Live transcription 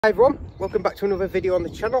Hi everyone, welcome back to another video on the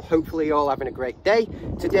channel. Hopefully you're all having a great day.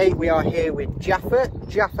 Today we are here with Jaffa.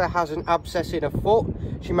 Jaffa has an abscess in her foot.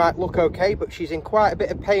 She might look okay, but she's in quite a bit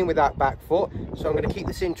of pain with that back foot. So I'm going to keep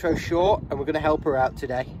this intro short and we're going to help her out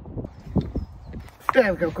today.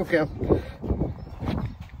 There we go, good girl.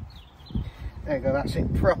 There you go, that's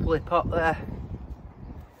it, properly popped there.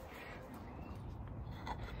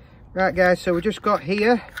 Right guys, so we just got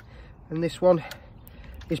here and this one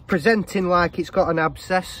is presenting like it's got an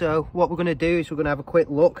abscess, so what we're going to do is we're going to have a quick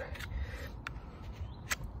look.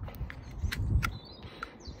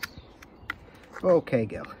 Okay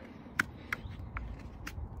girl.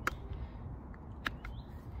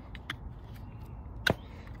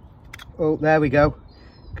 Oh, there we go.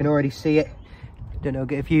 Can already see it. Don't know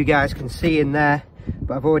if you guys can see in there,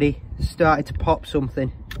 but I've already started to pop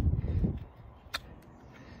something.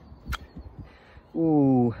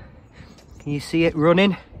 Ooh. Can you see it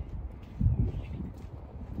running?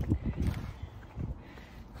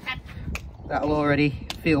 That'll already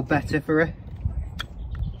feel better for her.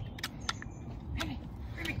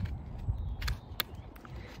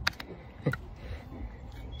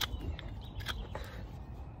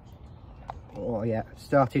 Oh yeah,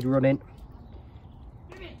 started running.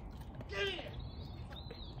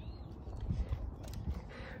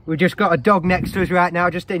 We've just got a dog next to us right now,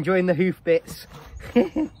 just enjoying the hoof bits.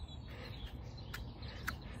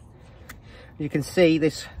 You can see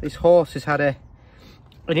this horse has had an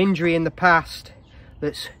injury in the past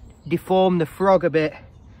that's deformed the frog a bit.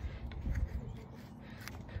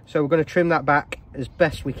 So we're going to trim that back as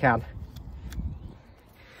best we can.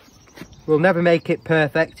 We'll never make it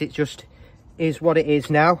perfect, it just is what it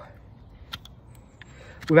is now.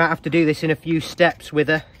 We might have to do this in a few steps with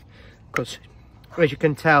her, because as you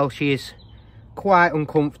can tell she is quite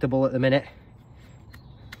uncomfortable at the minute.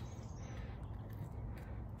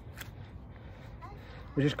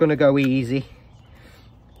 We're just going to go easy.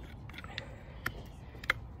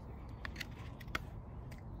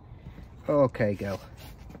 Okay, girl.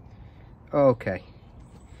 Okay.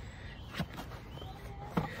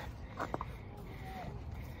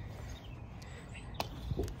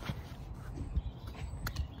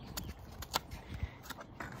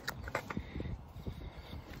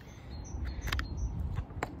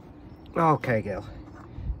 Okay, girl.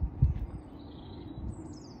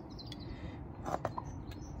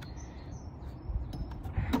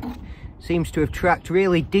 Seems to have tracked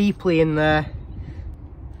really deeply in there.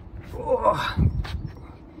 Oh.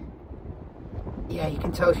 Yeah, you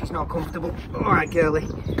can tell she's not comfortable. All right, girlie.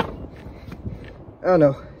 Oh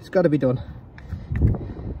no, it's got to be done.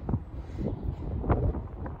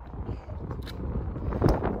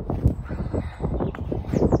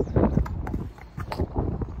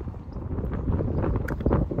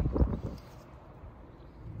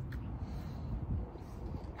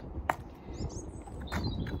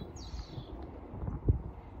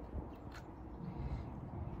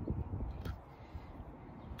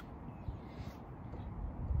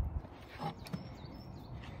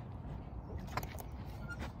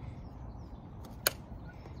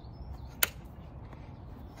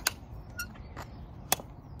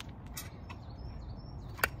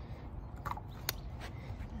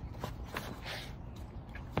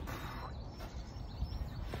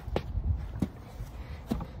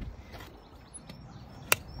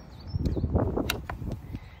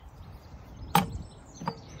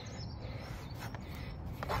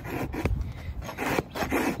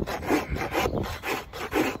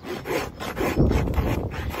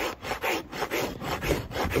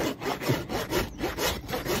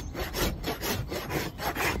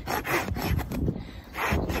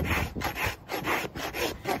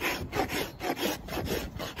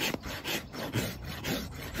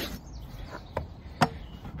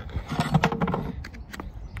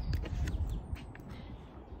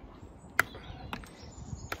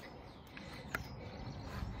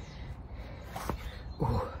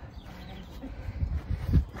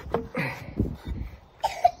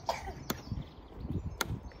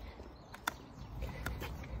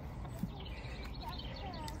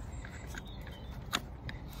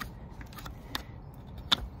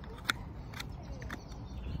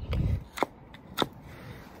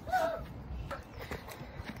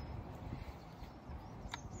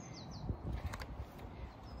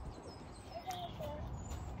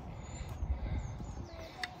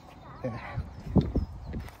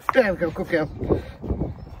 There we go, good girl.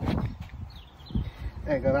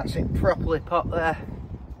 There you go, that's it, properly popped there.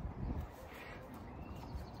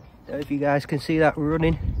 Don't know if you guys can see that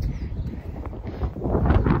running.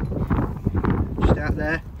 Just out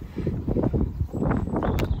there.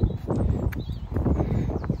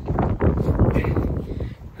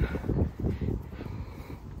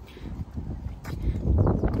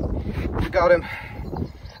 got him.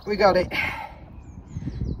 We got it.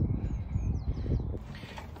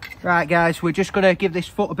 Right guys, we're just going to give this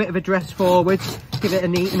foot a bit of a dress forwards, give it a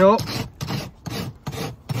neaten up.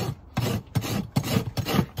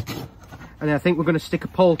 And I think we're going to stick a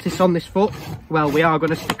poultice on this foot. Well, we are going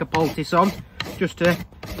to stick a poultice on, just to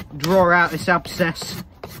draw out this abscess.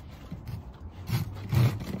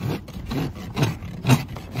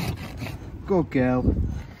 Good girl.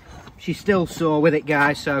 She's still sore with it,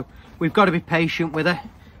 guys, so we've got to be patient with her.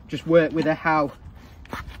 Just work with her however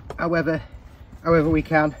we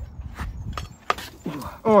can.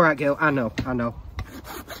 All right, girl, I know. I know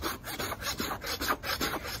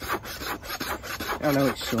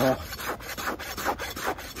it's sore.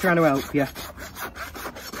 Trying to help you.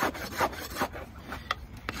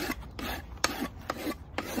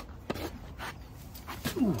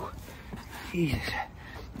 Ooh, Jesus.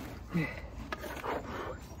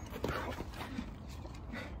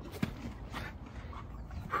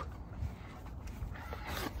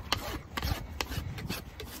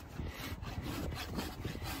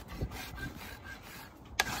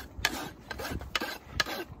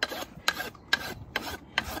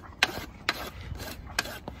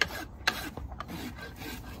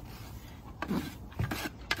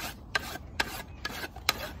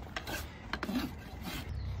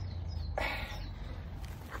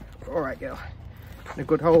 All right, girl. A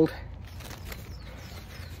good old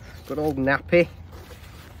nappy.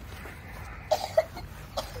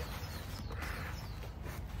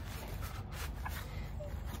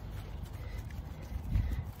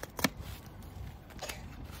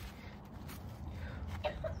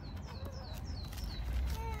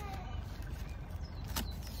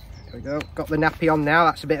 There we go. Got the nappy on now.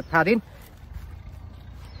 That's a bit of padding.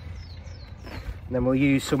 And then we'll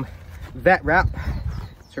use some vet wrap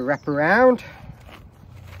to wrap around.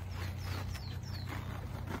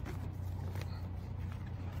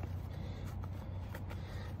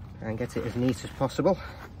 And get it as neat as possible.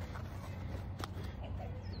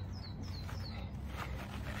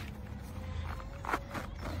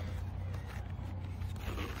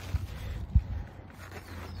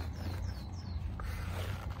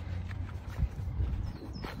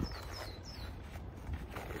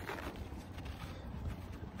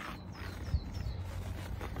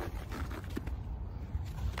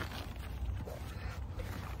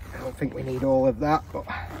 I don't think we need all of that, but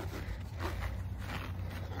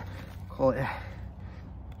call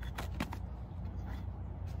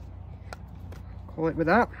it with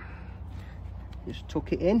that. Just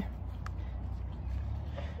tuck it in.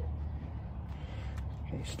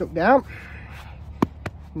 Okay, stuck down.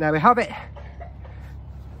 And there we have it.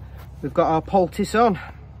 We've got our poultice on.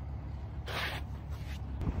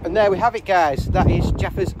 And there we have it, guys. That is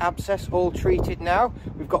Jaffa's abscess all treated now.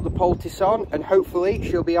 We've got the poultice on and hopefully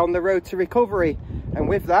she'll be on the road to recovery. And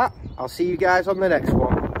with that, I'll see you guys on the next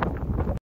one.